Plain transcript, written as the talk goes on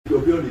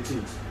opinion will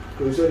change.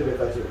 Because you show the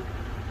better show.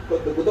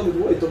 But the go talk with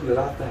what you talked the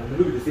last time. It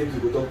will be the same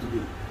thing you go talk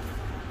today.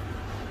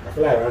 I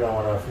feel like right now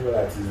when I feel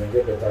like he's gonna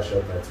get better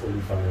shot at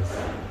OnlyFans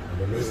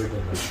and the music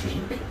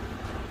industry.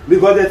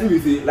 Because the thing we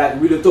say, like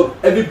we don't talk,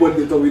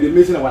 everybody they talk, we they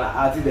mention about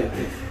artists and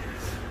things.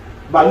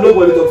 But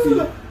nobody talks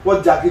to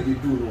what Jackie they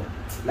do, no.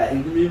 Like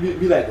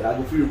be like I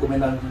go feel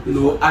recommend and do.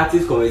 No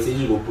artist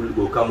conversation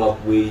go come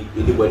up with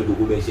anybody go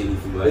mention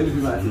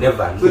anything.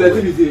 Never. So the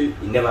thing is say,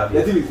 it never.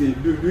 The thing is say,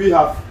 do we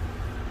have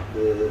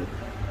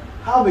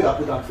how make I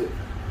put himself?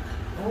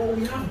 Oh,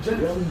 we have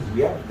Jackie.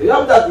 We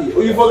have Jackie.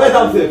 Oh, you forget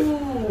himself.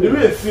 The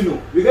way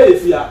Fino, we get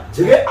Fia,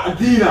 we get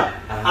Adina,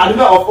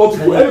 Adina of all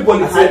people.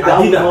 Everybody said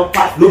Adina. No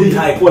be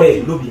hype.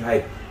 No be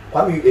hype.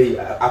 Kwame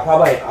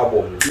Akwaba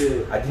album.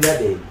 Adina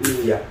de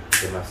Fia,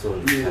 my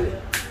son.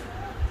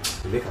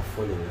 You make a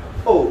fall in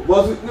love. Oh,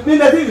 but the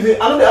thing is,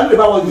 I know the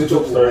about this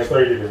joke. Story.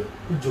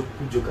 Who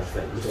joke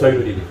aside? Story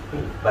did it.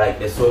 But like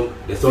the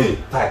song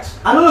touch.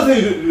 I don't know say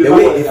you the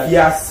way if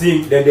you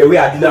sing, then the way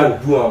Adina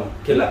do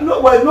killer.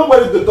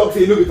 Nobody to talk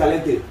say you no be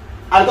talented.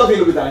 I talk say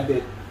you no be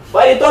talented.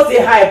 But they don't say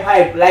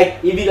hype, like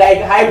if you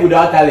like hype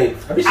without talent.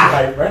 I mean she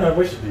hype, right now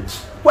what she did?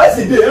 Why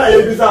she did? I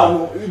be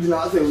say you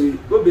not say we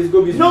go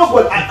busy. No,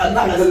 but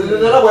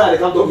another boy I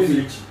can't talk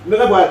busy.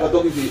 Another boy I can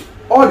talk busy.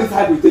 All this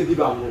hype we take give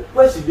am no.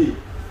 Why she did?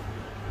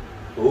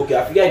 Okay,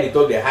 I forget they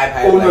talk the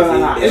hype. Oh no.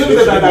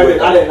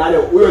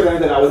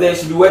 I was there.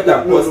 She be wet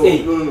and post.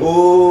 Hey,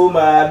 oh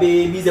my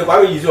baby, say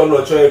why you use your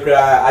no choice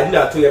cry? I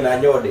didn't tell you na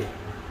nyode.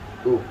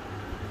 Oh.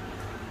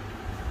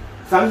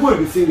 Some people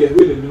be singers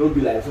wey dem no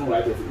be like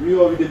songwriters. We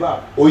all be the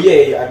bar. Oh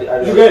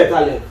yeah. You get a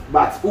talent,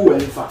 but who will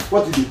fan?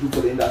 What did you do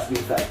for the industry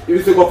inside? If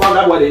you say go find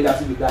that boy, the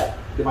industry will die.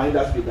 The man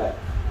industry will die.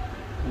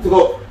 So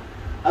go,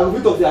 I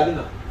will talk to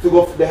Adina. So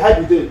go the hype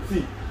we take.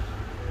 See,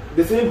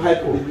 the same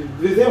hype.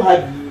 The same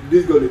hype.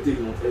 This girl they take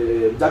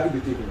Jackie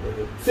they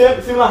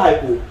take similar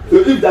hype. So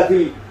if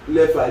Jackie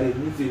left Friday,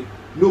 means say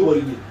nobody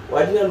did.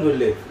 Why did I not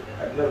left?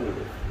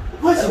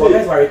 Why she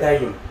left for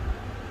retiring?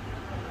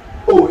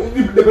 Oh,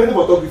 the person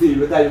for talking say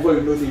you retire before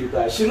you know say you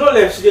retire. She not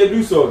left. She did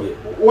do song.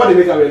 What they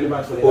make her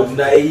relevant for? Oh,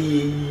 na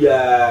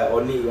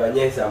only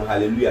yes, I'm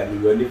hallelujah.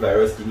 You only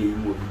virus kini you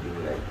movie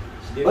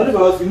like. Only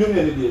virus you know me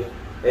any day.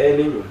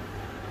 Name.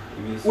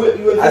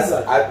 As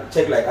I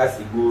check like as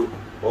he go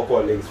all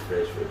call links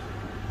fresh.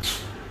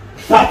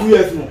 That 2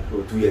 years no.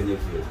 Oh, 2 years.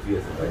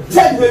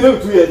 Check the name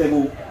 2 years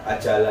ago.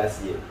 Actually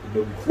last year.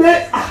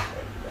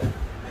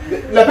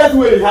 The person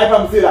who is hype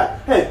am say that,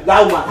 hey,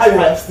 that woman, how you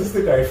hype?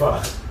 Still carry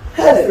far.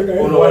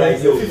 Oh no,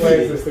 like you.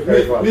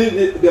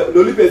 The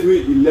only person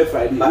who left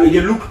Friday. But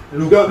they look. The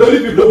only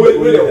people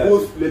who the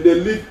host, the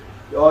lead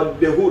or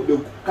the whole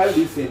the carry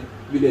this thing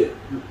with the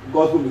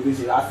gospel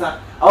musician. I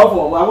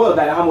want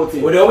that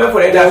Hamilton. Oh, they went for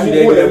the industry.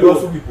 They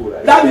gospel people.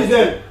 That is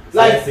them.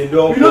 Like you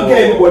don't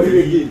get anybody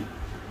again.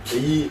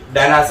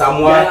 Dana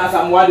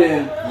Samoa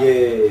then.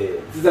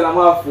 Yeah. This is a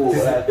number for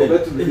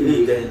compared to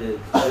me.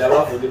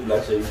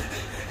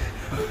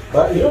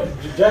 But you know,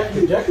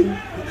 Jackie.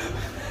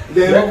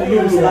 They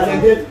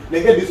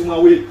get this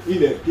one way in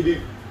there,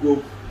 kid go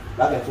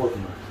back and forth.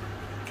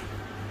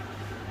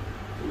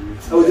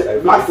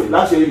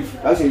 Last year,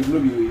 no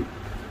be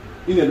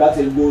in the last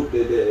year go the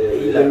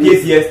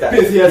PCS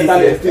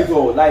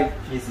style, like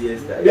PCS.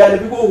 They are the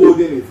people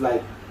holding it,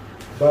 like.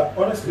 But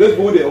honestly, let's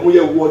go there.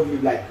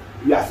 Word like.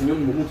 Yes, you know,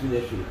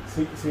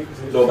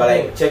 no, but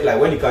like check like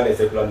when you count the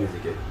secular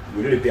music,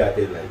 you really pay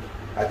attention. Like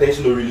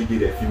attention don't really give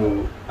the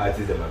female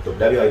artists them at top.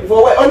 That be how you.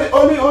 For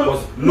only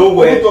because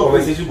nowhere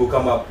conversation will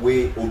come up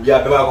where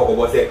Obia Bema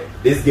Kokoko say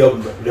this girl,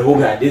 the whole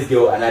guy, this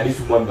girl, and this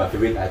woman my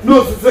favorite artist.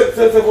 No,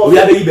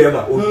 Obia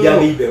Bema.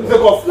 Take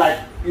off like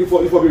if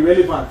be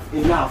relevant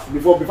enough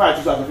before I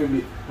choose as a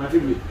favorite, my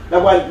favorite.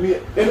 That's why me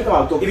anytime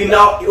I talk. Even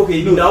now,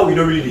 okay, now we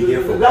don't really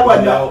hear from. That's why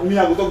me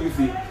I go talk with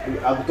you.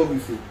 I go talk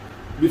with you.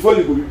 Before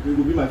you go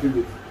be my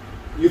favorite.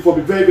 You for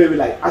be very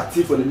like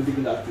active for the music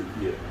industry.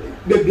 Yeah.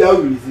 They be how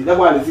we see. That's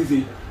why they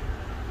say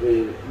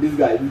this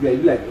guy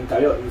like in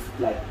career is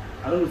like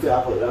I don't know if I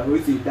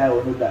always say die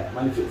or not die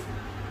manifest.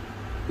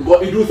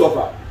 Because he do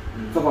suffer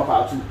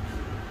for too,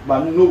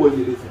 but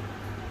nobody listen.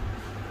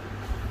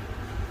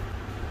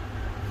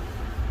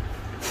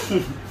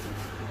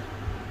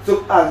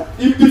 So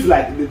if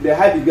like the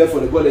hype you get for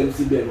the God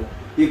MC then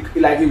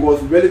it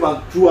was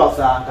relevant throughout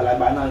and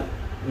by now.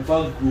 In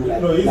front grew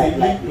like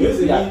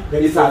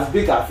it's as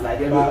big as like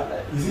every.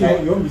 You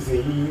see, you won't be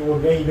saying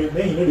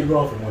then you know they go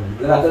out for money.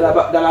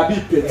 That are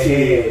big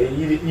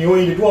petty. You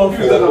only do on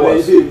for side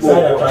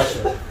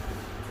attraction.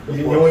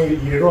 You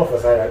do on for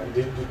side.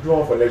 You do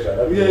on for leisure.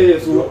 Yeah.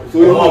 So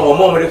you know,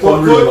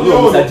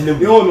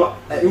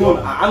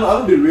 I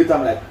don't be rate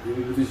them like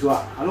visual.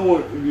 I don't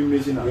want to be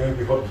mentioning them.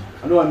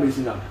 I don't want to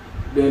mention them.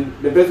 Then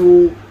the person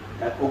who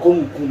like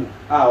Okomu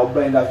or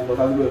buying that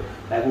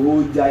like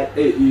who jai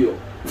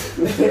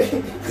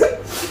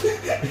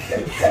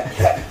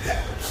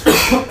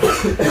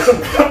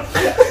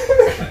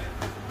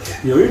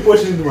Yo, you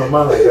pushing into my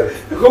man like that.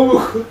 You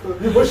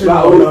pushing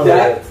But into my man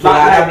like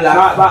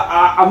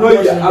that. I'm not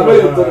here to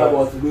talk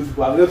about those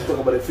people. I'm here to talk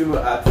about the female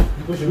artist.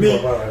 You pushing Me,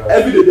 into my man like that.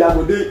 every day I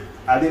go there,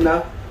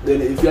 Adina,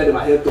 then if you hear them,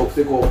 I hear talk,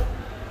 say go.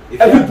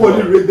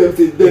 Everybody rate them,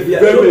 say they're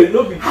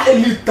very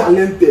highly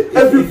talented.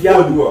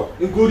 Everybody,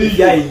 including if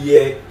you are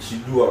here, she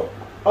do her.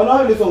 Oh,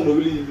 no, this song no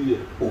really easy.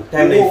 Oh,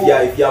 time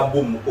if you are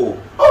boom,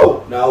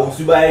 Oh, now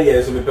Usuba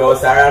here, so me pay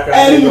Sarah cry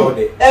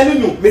any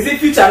new. me say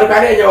future no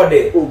carry your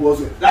day. Oh,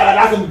 boss,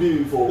 that's not be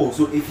before. Oh,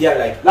 so if you are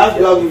like That's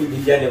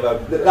if you are never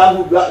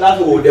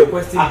That's oh the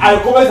question I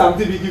comment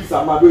something big give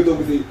some man wey talk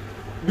say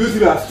do you see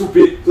me as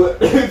stupid so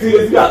you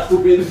see me as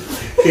stupid.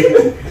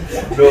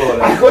 no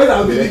like I comment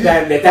something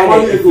the time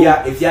if you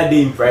are there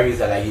in private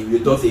like you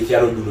talk say if you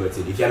don't do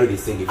nothing if you know they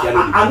sing if you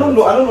know I don't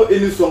know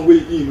any song wey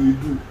you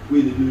do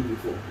wey they do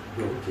before.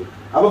 okay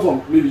Apart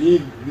from maybe he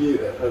be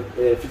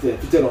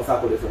featured on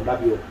Saturday from that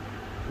be all.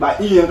 But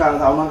he ain't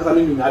can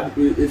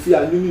if you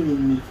are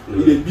new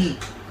it dey be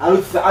I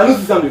don't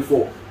see them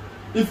before.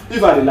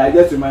 If I dey like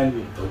just remind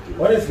me. Okay.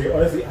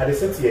 Honestly, at the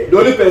set here. The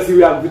only person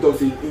we have bit of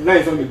say now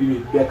is going to be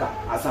Becca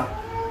Asa.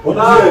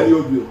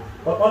 Honestly,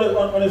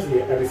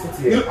 at the set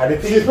here. At the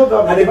thing she's not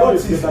that at the go to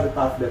the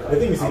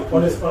thing is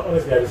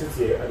honestly at the set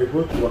here. At the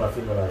go to one of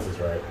female artists,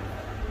 right?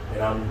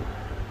 And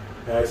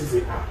I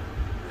say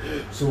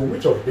so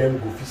which of them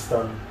go fit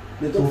stand?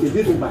 They talk say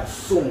this is my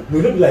song. No,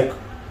 not be like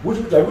which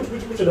of them go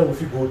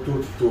fit go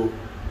to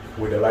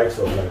with the likes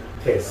of like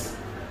Tess.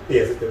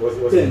 Yes, it was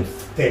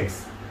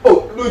Thames.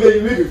 Oh, no, then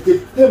you make it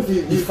take Thames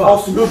is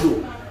house to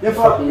do. In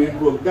fact, we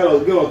bro, get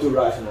on to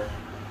rush now.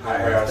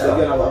 I So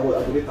again, I go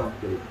get am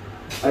play.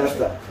 I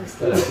understand.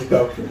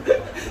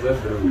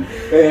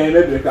 Maybe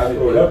they can.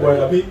 Oh, that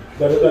boy, I mean,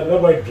 that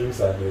boy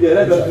dreams are there. Yeah,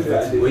 that's what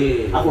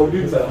we I for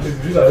dreams are.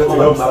 Dreams are there to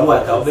help stuff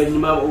like water this.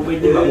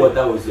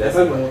 water was Yes, I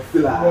know.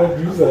 Still Yeah,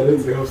 dreams are there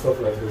to help stuff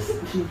like this.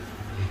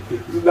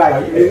 like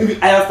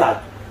I understand.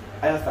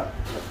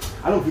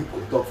 I don't think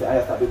talk say I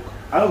understand.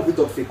 I don't think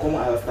talk say come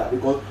I understand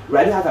because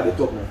Riley has at the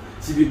top now.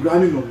 She be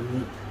grinding on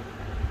me.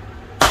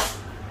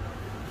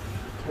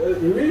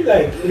 You really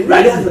like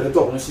Riley has at the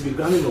top now. She be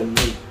grinding on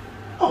me.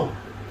 Oh,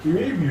 you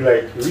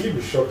really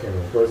be shocking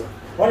because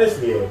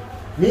honestly,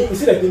 me you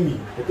see the thing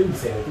we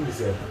say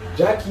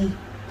Jackie.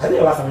 I think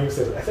the last time I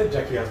said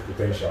Jackie has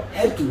potential.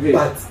 Head to head.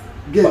 But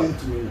get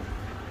into me.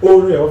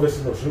 Oh no,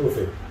 obviously no, she no go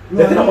fit.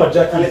 The thing about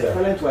Jackie is that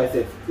talent wise,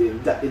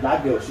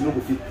 that girl she no go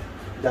fit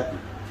Jackie.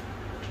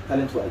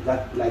 Talent wise,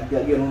 that like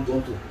that girl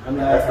don't. I mean,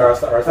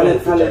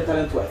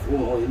 talent wise.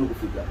 Oh, you no go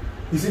fit that.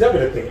 you see that be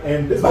the thing,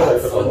 and this is what I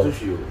talk about.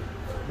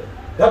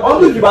 That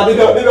only but they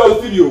go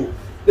studio.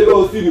 They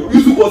go studio.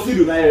 You should go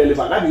studio now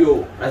relevant. That be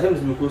all. I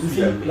think we go You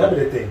see, that be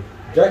the thing.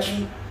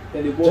 Jackie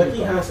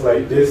has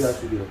like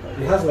this.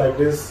 He has like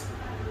this.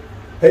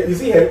 You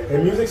see, her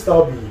music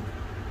style be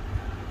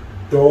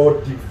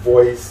dull, deep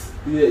voice.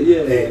 Yeah.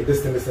 And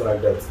this thing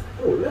like that.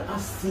 Oh, let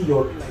us see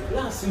your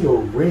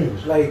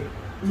range. Like,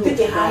 take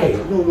it high.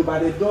 No, but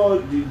they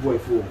don't deep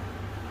voice.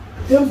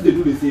 Thames they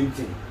do the same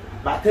thing,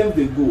 but Thames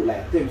they go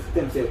like Thames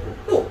circle.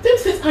 No,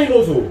 Thames says I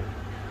know so.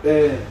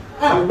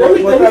 Now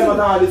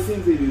the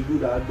things they do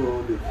that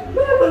door.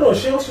 No.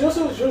 She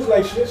also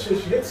like she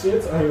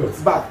hits I know.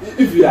 But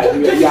if you are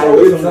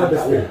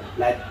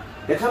like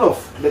the kind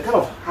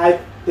of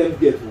hype Thames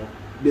get, no,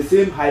 the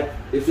same hype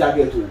if you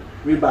get to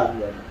rebound,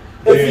 man.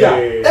 If you are,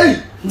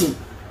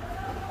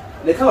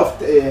 the kind of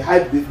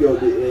hype this girl,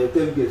 the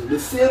Thames gets, the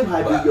same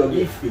hype this girl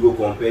gets. If you go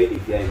compare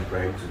if you are in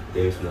prime to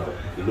Thames now,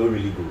 it don't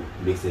really go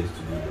make sense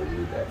to me the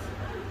way that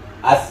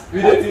as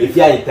if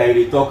you are in time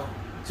they talk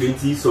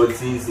 20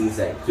 something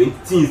inside 20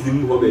 things the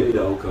move over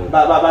the outcome.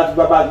 But and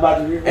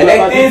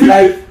then things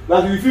like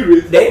but if you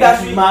rate the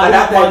industry man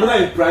at that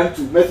time in prime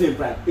to Messi in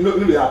prime, it will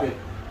happen.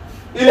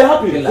 It will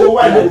happen. So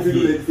why don't you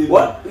do the same?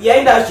 What? Yeah,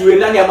 industry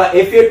now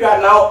if you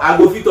now I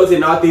go fit us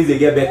now things they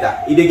get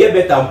better. If they get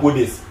better and put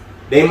this,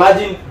 they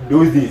imagine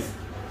those days.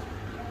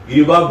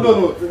 You remember?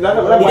 No.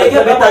 They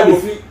get better.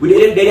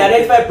 They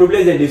identify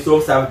problems and they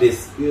solve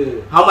this. Yeah.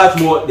 How much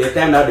more the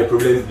time now the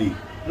problems be?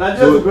 Now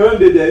just to burn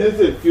the day, you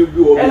say feel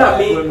good. And I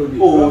mean,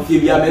 oh, if you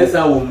be a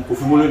mensa, if you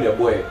follow the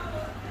boy.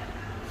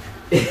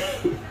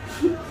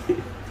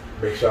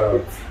 Big shout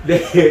out.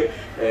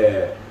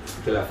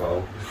 Killer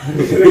foul.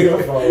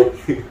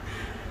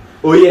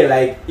 Oh yeah,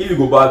 like if you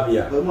go back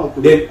here, then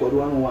code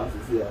 101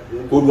 is here.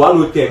 code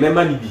 110,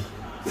 remember the B.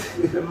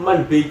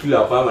 Man pay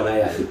killer farm and I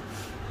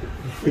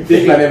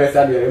take my never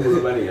stand here,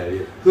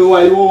 money. So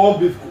why you want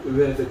beef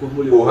event a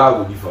code Oh,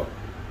 how go differ?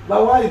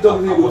 But why you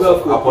talking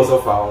about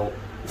Apostle foul?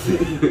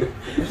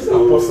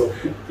 Apostle.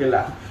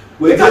 Killer.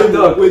 We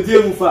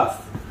deal fast.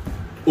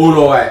 Oh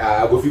no,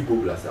 I go fit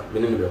book last time. Me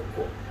no be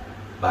call.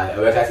 But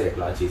I say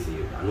cloud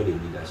chasing, I know they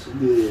need that shit.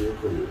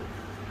 Yeah.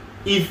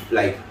 If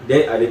like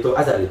then at the top,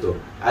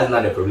 as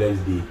now the problems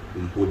they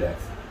impose that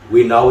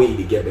we now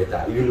they get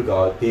better. If you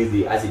look at things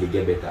they as they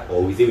get better,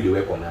 or we say we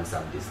work on and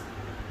solve this.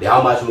 Then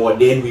how much more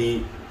then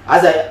we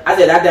as that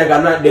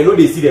time they know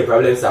they see the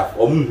problems have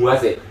or who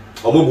has it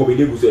or more go be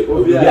say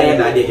oh we are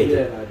na dey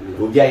keke.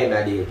 Obi and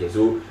that day.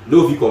 So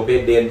no, if you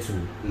compare them to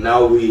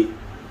now we.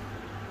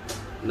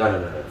 No.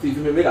 See, if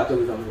you may make a talk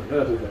with something,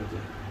 not talk with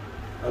something.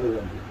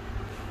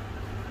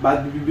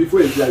 But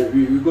before it's like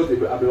we got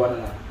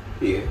Abewana.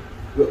 Yeah.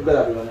 We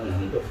got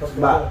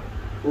Abewana.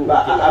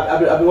 But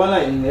Abewana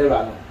in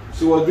era now,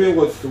 she was doing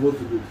what she's supposed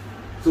to do.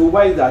 So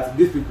why is that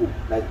these people,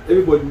 like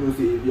everybody knows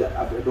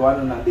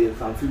Abewana and there's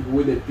some people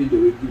where they pay the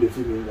way give the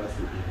film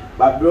industry.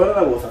 But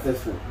Abewana was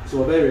successful. She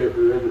was very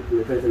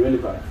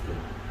relevant.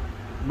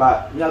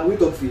 But we are going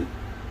to see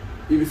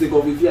if you say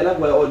of if that's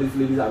why all these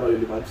ladies are not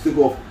relevant. Say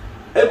of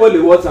everybody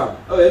watch them.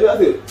 Oh,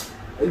 everybody say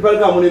everybody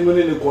got money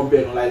to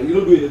compare. Like you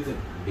don't do anything.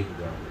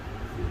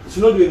 She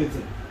don't do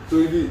anything.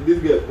 So this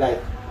girl,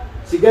 like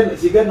she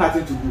get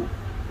nothing to do.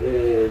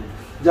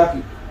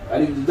 Jackie,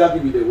 I think Jackie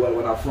be the one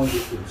when I front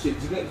this thing. She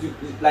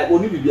like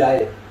only be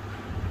here.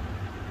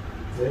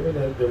 She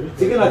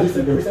get nothing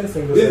to do.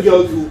 This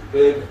girl too,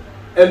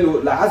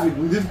 like has been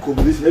in this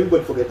conversation.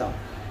 Everybody forget her.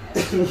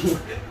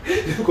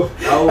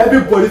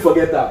 Everybody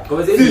forget her.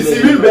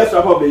 She win best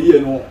rapper of the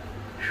year. No,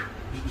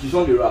 she's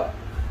on the rap.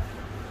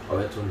 On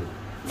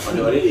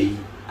the other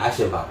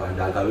Action Papa and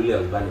Duncan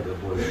Williams banning the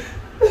ball.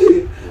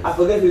 I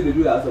forget if they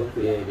do that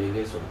something. Yeah, they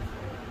did so.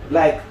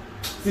 Like,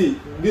 see,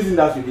 this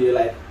industry they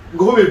like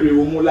go maybe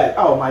we more like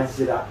how much is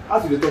that?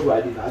 As we talk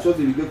about this, I should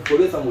say we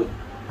forget somebody.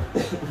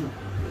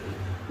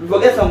 We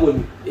forget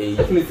somebody.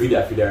 Definitely free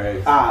that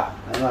right. I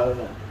don't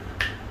know.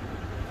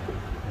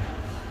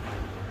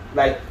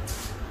 Like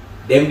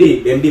them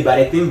day, but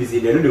I think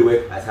they know they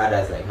work as hard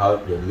as like how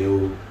the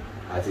male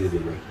artists they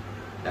work.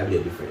 That be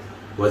the difference.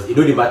 Because it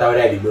don't matter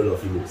whether the male or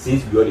female,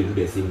 since we all they do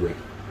the same work.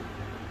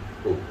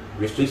 Oh,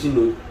 restriction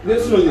no.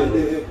 This no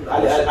the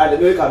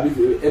American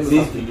business.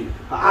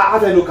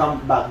 As I no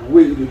come back,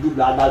 where they do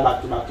that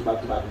back to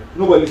back.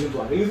 Nobody listen to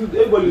her.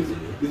 Everybody listen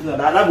to her.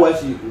 That's why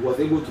she was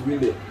able to win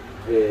the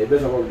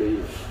best rapper of the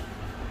year.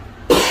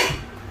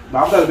 But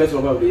after the best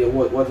rapper of the year,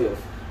 what else?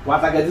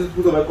 Once I get this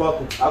put on my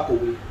call,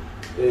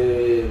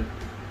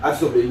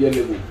 artist of the year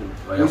level.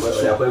 I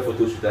call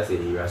photo shoot as a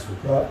Erasmus.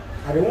 But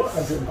I don't want to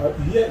thanks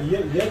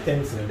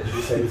in the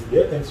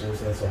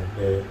song.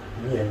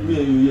 Me and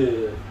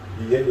you.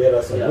 Yeah,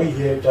 that's when you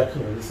hear Jackie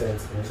in recent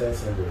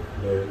single,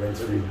 the Rent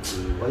Free.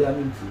 What do you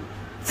mean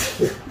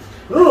to?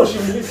 No, she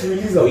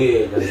released Oh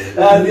yeah.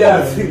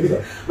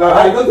 But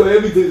I don't know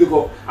everything to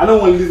go. I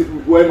don't want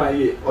to wear my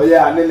ear. Oh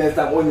yeah, and then next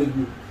time only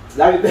do.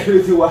 That's the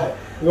reason why.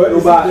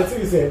 Well, the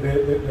thing is, the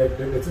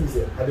thing is,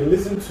 I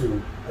listen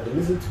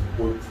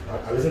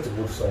to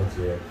both songs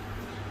here,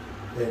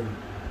 and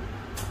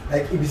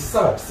like it be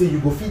sad. See, you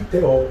go fit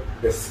tell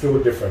the skill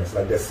difference,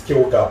 like the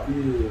skill gap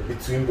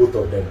between both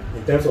of them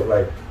in terms of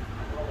like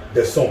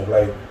the song,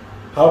 like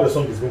how the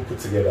song is being put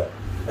together.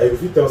 Like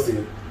if you tell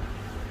say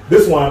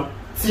this one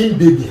team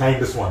be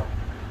behind this one,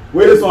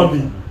 where this one be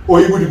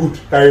you good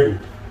carry good.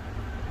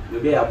 You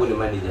get about the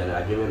manager and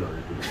agreement on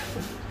it.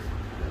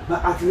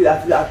 But at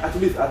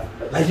least,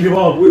 like you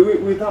know,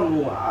 we don't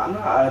know.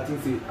 I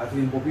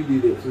think Poppy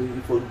did it, so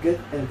you forget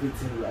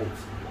everything right.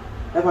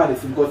 That's why they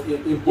say because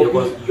in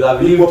Poppy, you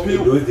have lived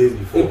in those days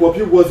before. In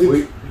Poppy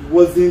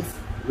wasn't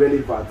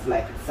relevant.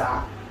 Like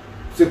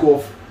sake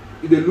of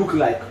they look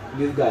like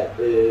this guy.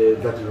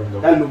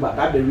 That look back.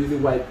 That's the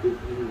reason why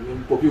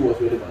in Poppy was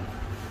relevant.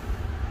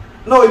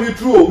 No, if you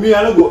true, me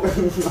I don't go.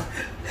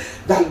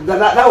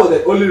 that was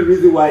the only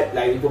reason why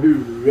like in Poppy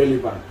was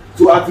relevant.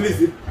 So at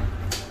least.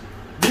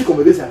 This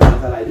conversation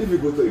like if you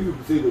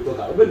say you go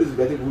talk about this is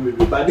better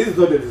people but this is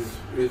not the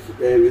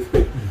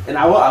respect and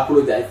I want to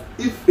apologize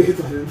if it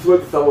was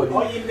insult to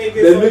somebody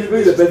then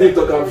make the person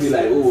talk and feel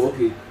like oh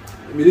okay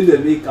meaning the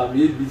make can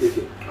be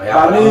okay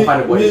but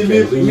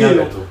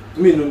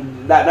me no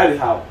that is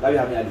how me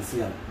I see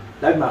him.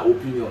 That's my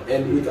opinion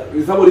and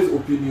with somebody's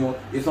opinion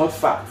it's not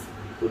fact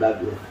so that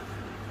goes.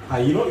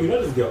 And you know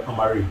this girl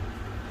Amari.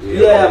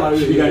 Yeah, Amari.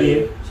 She be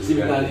Ghanaian.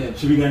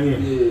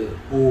 Yeah.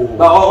 Oh.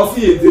 But I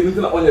see it.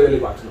 Anything only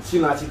relevant. She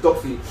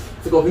talks. She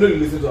because you know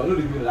listen to her. No,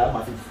 they give that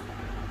massive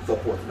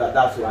support.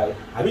 That's why.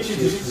 I mean, she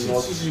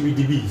with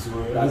the bees.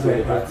 That's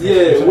right.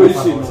 Yeah, when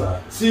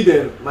she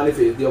them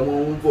manifest their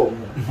own form.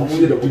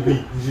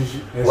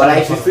 Well,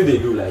 like she still they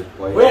do like.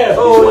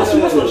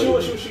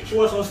 She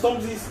was on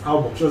Stormzy's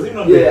album. She was even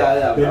on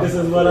yeah. This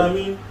is what I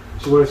mean.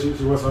 She was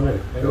on it.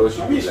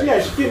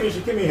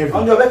 She came in heavy.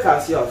 On your back, I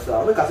see us.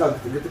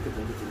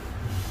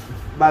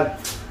 But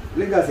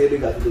legacy, they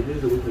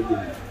need to go to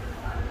it.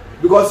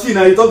 Because she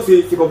now you talk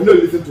say she can no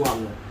listen to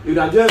him. If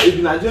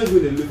Nigerians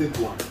will listen to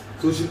him,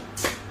 so she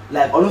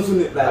like also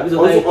like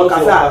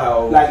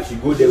like she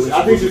go there.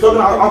 I think she's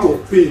talking out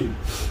of pain.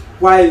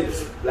 Why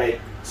like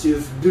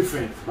she's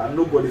different, but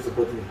nobody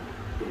supporting her.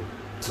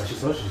 But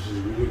she's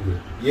really good.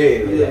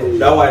 Yeah.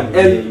 That one.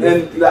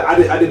 And like,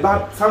 at the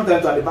back,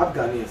 sometimes at the back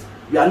Ghanaians,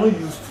 we are not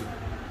used to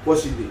what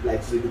she did,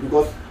 like she did,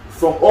 because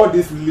from all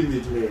this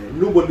lineage, man,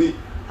 nobody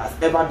has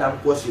ever done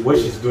what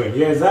she's doing.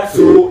 Yeah,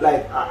 exactly. So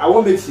like I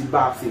won't make she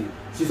back say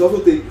she's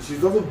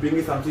also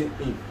bringing something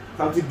in,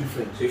 something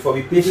different. So if I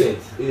be patient,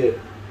 yeah,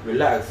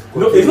 relax.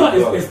 No, it's not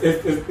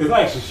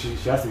like she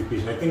has to be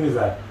patient. I think is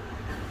that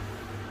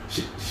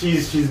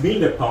she's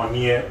being the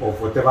pioneer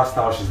of whatever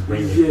style she's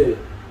bringing. Yeah.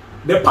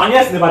 The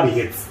pioneers never they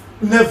hit.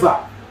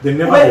 Never. They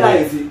never. Where they like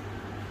hit. is it?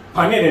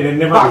 Pioneer they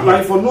never. But they like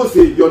hit. for no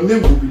say your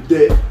name will be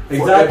there. Exactly.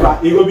 Forever,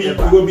 It will be.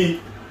 forever. It will be.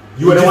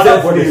 You were the one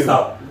that brought this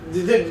out.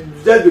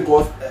 Just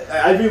because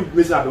I even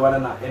mentioned Abiwana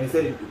now, and he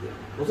said it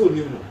also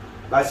new no.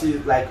 Like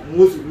she's like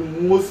most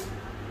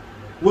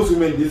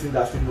women in this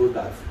industry know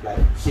that like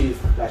she's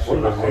like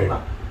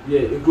honor.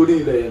 Yeah,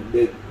 including the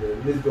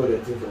Miss God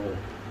and things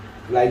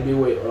like they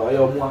were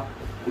or more.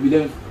 We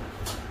then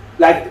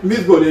like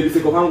Miss God the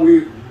second one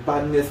we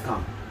badness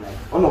come. Like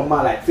on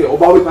normal like say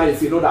about we can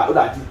say no that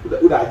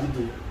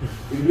GD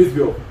in Miss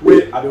God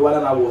where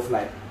Abiwana was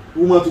like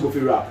woman to go for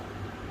rap.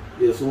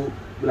 Yeah, so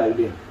like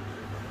them.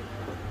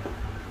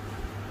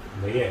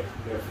 But yeah,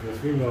 the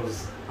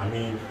females, I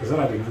mean, it's not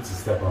like they need to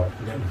step up.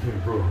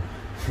 Bro,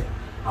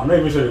 I'm not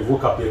even sure they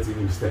woke up yet to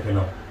even be stepping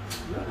up.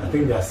 I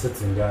think they are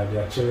sitting, they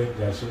are chilling,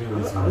 I'm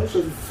not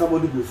sure if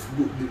somebody goes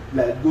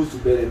to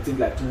bed and think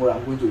like tomorrow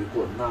I'm going to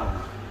record.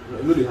 Nah,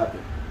 it really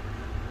happen.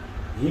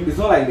 It's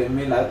not like the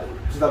men like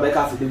Sister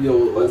Becca studio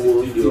or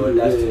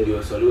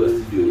studio,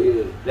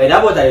 studio. Like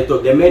that what I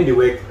talk, the men they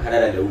work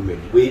harder than the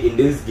women. We in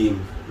this game,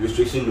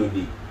 restriction no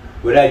day.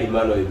 Whether the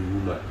man or the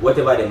woman,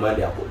 whatever the man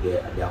they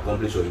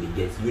accomplish or they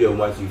get, you the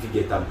woman, so if you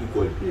get them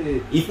equally.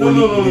 Yeah. If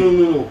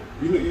No.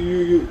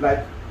 You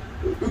like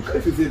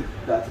if you say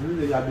that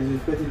you have been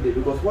respecting them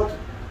because what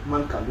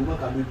man can do, woman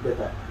can do it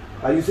better.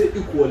 But you say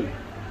equally.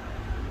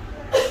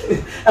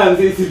 And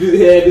say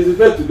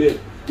disrespect to them,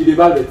 you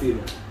debate the thing.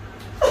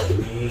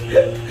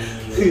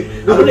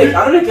 I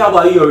don't care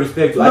about your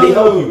respect. I didn't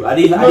help you. I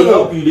didn't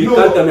help you. They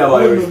can't tell me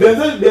about your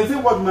respect. They say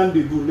what man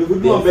they do. They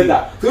could do one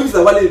better. So if it's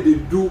what they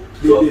do,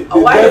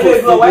 why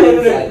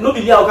they no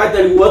be me I can't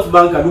tell you what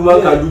man can do.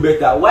 Man can do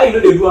better. Why you know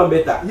they do one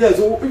better? Yeah.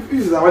 So if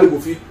it's what they go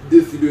fit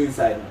this video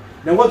inside,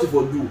 then what you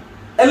for do?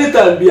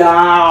 Anytime be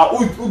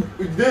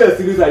they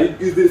series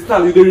like is the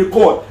stand they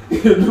record.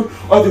 You do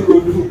what you go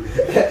do.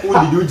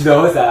 Who did you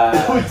know sir?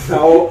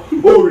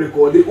 Oh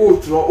record,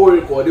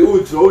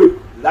 throw.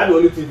 That's the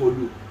only thing for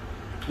do.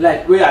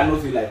 Like where I know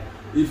say like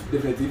if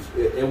definitely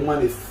if a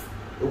woman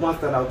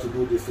stand out to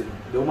do this thing,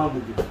 the woman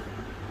will be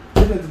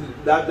definitely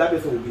that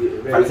person will be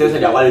very. I'm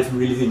saying that one is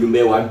releasing you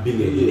make 1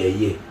 billion in a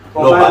year.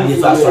 No, but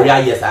this was sorry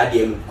yes I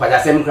did quite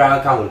a same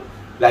crown count.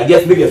 Like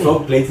just make a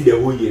song plenty the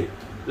whole year.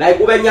 Like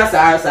when you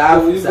say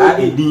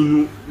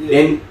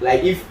then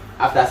like if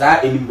after say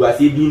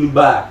anybody say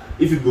bar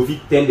if you go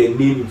fit turn the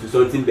name into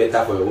something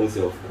better for your own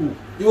self. Cool.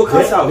 You will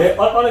cash out.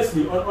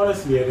 Honestly,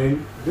 and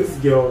then this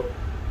girl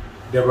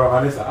Deborah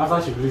Vanessa,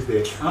 after she released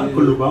the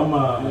Uncle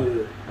Obama.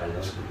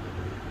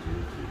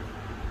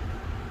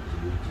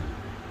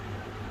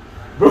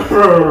 Bro.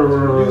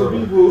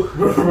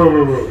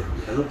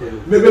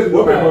 Maybe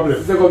what problem?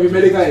 It's going to be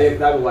medical and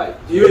that's why.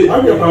 You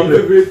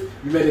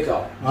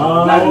medical.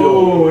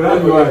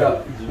 That's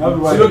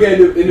why. She don't get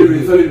any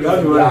reason.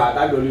 That's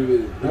the only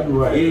reason. That's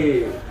why.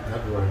 Yeah.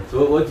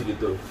 So what did you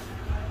talk?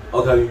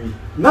 Okay, maybe.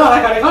 No,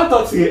 like I can't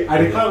talk to you.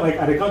 I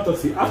can't talk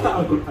to you after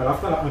Uncle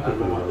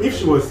Obama. If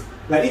she was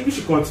like if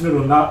she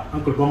continued on that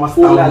Uncle Obama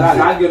style,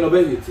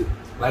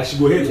 like she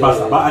go hit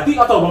faster. But I think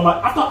after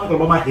Uncle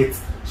Obama hit,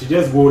 she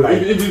just go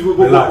like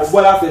relax.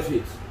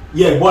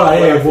 Yeah, Bola.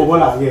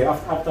 Yeah,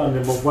 after the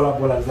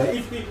Bola. Like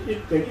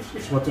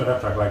if she wants to on that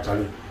track like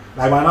Charlie,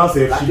 like my now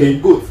say like she a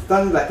goat,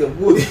 standing like a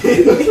goat.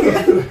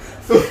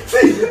 So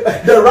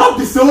the rap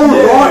is so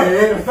raw.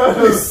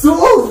 It's so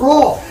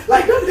raw.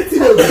 Like that's the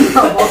thing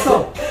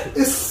about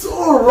it's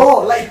so raw.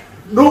 Like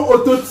no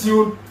auto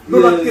tune. No,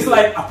 it's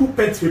like I put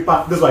pen to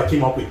paper. That's what I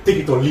came up with. Take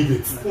it or leave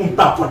it.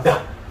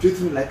 Treat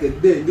me like a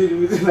dead. Did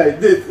it like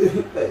this.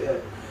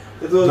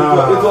 It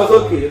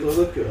was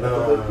okay.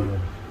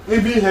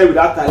 Maybe here with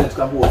that talent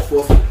can was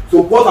forced.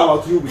 So what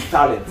about you with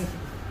talent?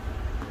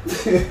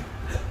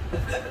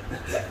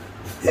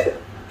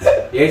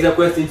 Here's a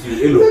question to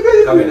you.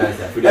 Hello, come and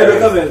answer.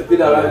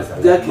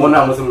 One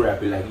of them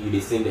rap like you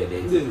listen there.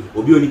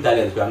 Obi only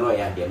talent you are not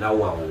here. Now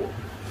wow.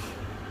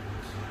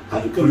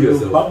 Prove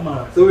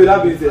yourself. So with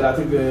that being said, I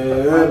think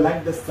I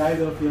like the size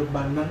of your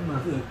banana.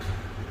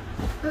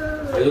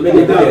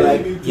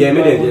 Yeah,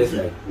 maybe they just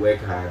like work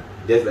hard,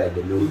 just like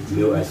the no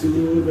It's so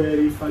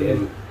very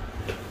funny.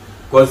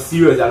 Because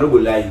serious, I'm not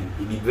gonna lie,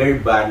 it be very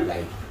bad.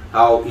 Like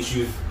how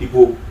issues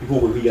people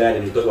will be here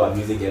and they talk about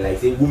music and like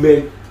say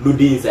women no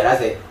dey inside. I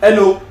say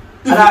hello.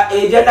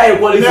 And gender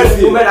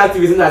equality, women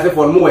activism. I say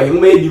for more,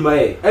 women be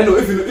my. Hello,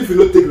 if you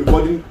don't take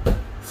recording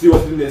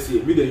seriously next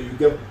year, maybe you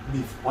get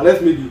this.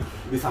 Unless maybe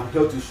there's some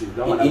health issue.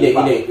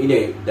 In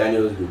a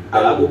Daniel's group. I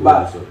go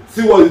back.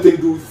 See what you take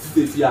do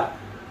this year.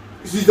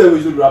 System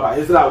we should rapper.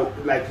 It's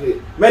like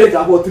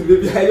medical for to be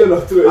behind you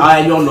not to.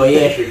 I don't know.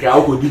 Yes,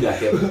 I could do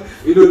that.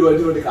 You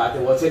know the car.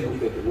 What's it?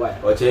 Why?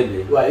 Or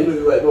change. Why? You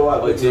know why?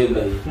 Or change.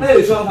 Hey,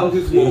 you show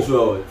something small. You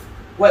show what?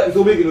 Why?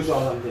 So make you show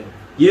something.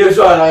 You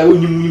show like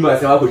when you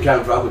myself, I could try.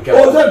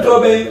 Oh, that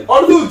job,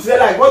 although say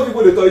like what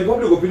people they talk, you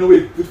probably go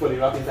way put for the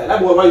rap inside.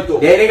 That's what you talk.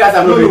 They niggas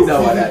have no reason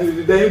about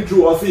that. Then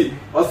true or see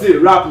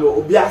rap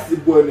no obiasi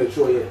boy in the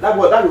show here. That's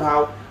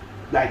how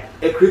like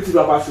a creative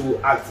rapper should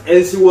act,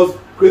 and she was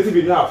creative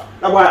enough.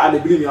 That's why I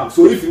believe in her.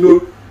 So if you know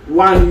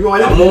one, you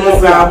want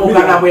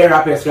to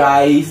rappers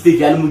try. It's the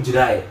Fianu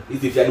Jinai.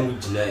 It's the Fianu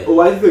Jinai. oh,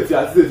 why is the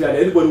Fianu?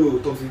 Anybody who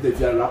talks to the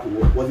Fianu rapper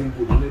wasn't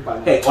good.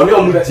 Hey, on your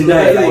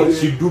Jinai, like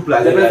she do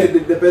plus. The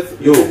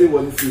person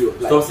wasn't serious.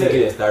 Stop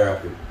singing and start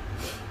rapping.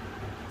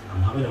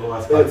 I'm having a whole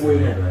ass party in my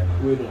head right now.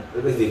 We know.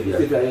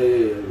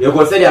 You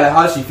consider like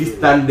how she fit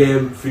stand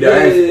them free the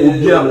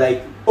eyes. I'm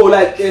like, oh,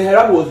 like her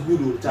rap was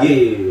good.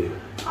 yeah.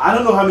 I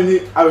don't know how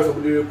many hours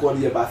of the record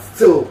here, but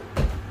still,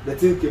 the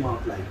thing came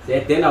out like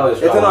 10 hours.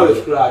 10 hours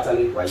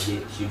actually. Why she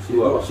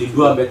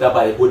do a better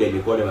by the code than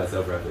they call them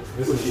herself rappers.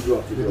 She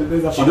do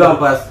She do a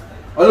pass.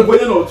 on the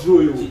point not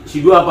through you.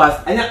 She do a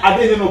pass. And I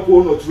didn't know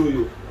Paul not through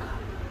you.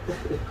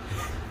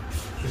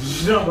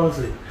 She's not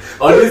bouncing.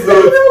 On this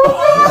note,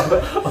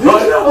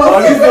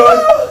 on this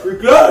note, we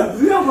close.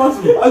 She's not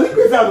bouncing. I think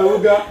we have a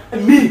Uga.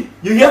 Me,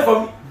 you hear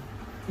from me?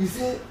 You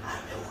say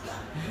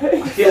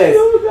Yes.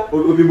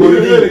 Obi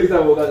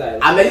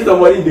I'm I met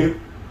somebody in there.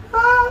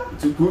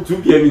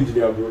 2 p.m.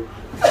 engineer, bro.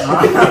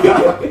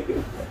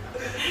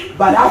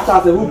 but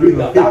after the who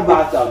bring up that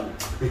bastard.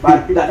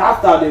 But that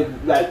after the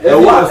like That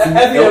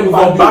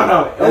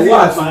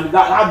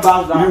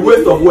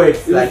waste of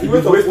words. Like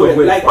waste of words.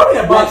 like What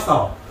are about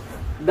now?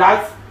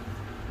 that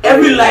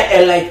every line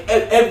and like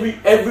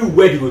every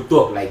word you will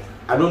talk, like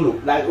I don't know.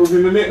 like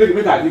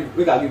make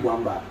I give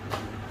one back.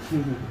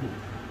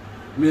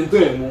 Me ento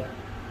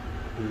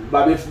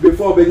but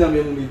before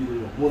Benjamin maybe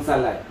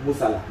Musala.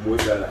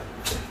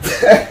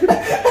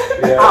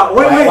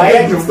 Why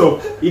did you stop?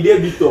 He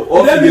did beat up.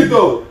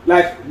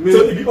 Like me.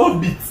 So it be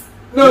off beat.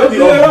 No,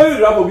 the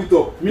only rap of it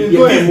up. Me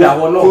ento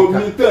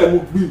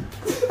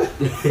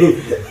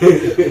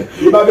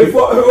but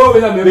before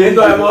Benjamin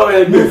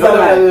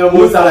Musala.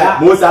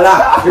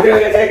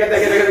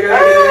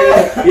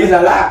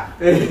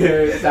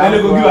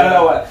 and go give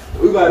another one.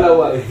 We got another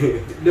one.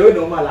 They were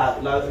normal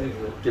last week.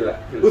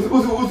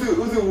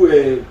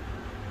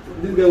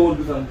 This guy won't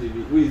do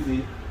something. We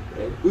see.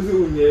 Uzi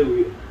unye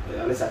we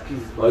Alicia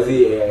Keys. Was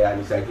he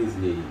Alicia Keys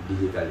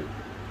digitally?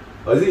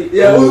 Was he?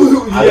 Yeah,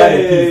 Uzi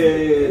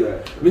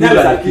Me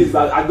Alicia Keys,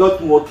 but I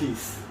got more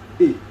keys.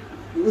 Hey,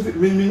 Uzi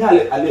me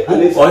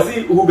Alicia. Was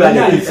he who got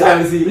the keys?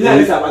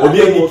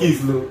 Alicia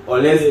keys no,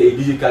 unless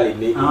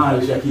digitally.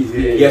 Alicia Keys.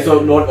 Yes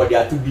or not, or they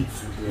are 2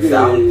 bits.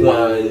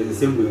 The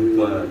same way.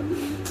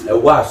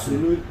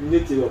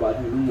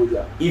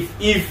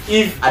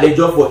 If at the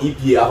job for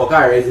EPA, I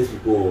can't arrest these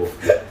people.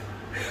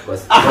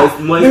 Because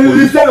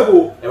noise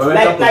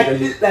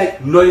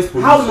like noise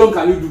pollution. how long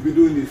can you be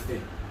doing this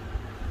thing?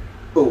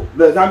 Oh,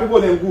 there's some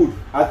people them good.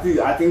 I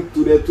think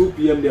to the 2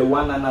 p.m. they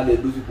 1 hour they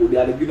do people they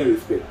are giving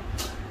respect.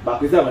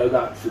 But with them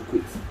I should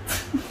quit.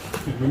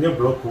 When you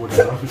block code,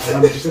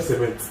 I'm just a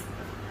cement.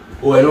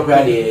 Oh, I don't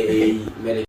care.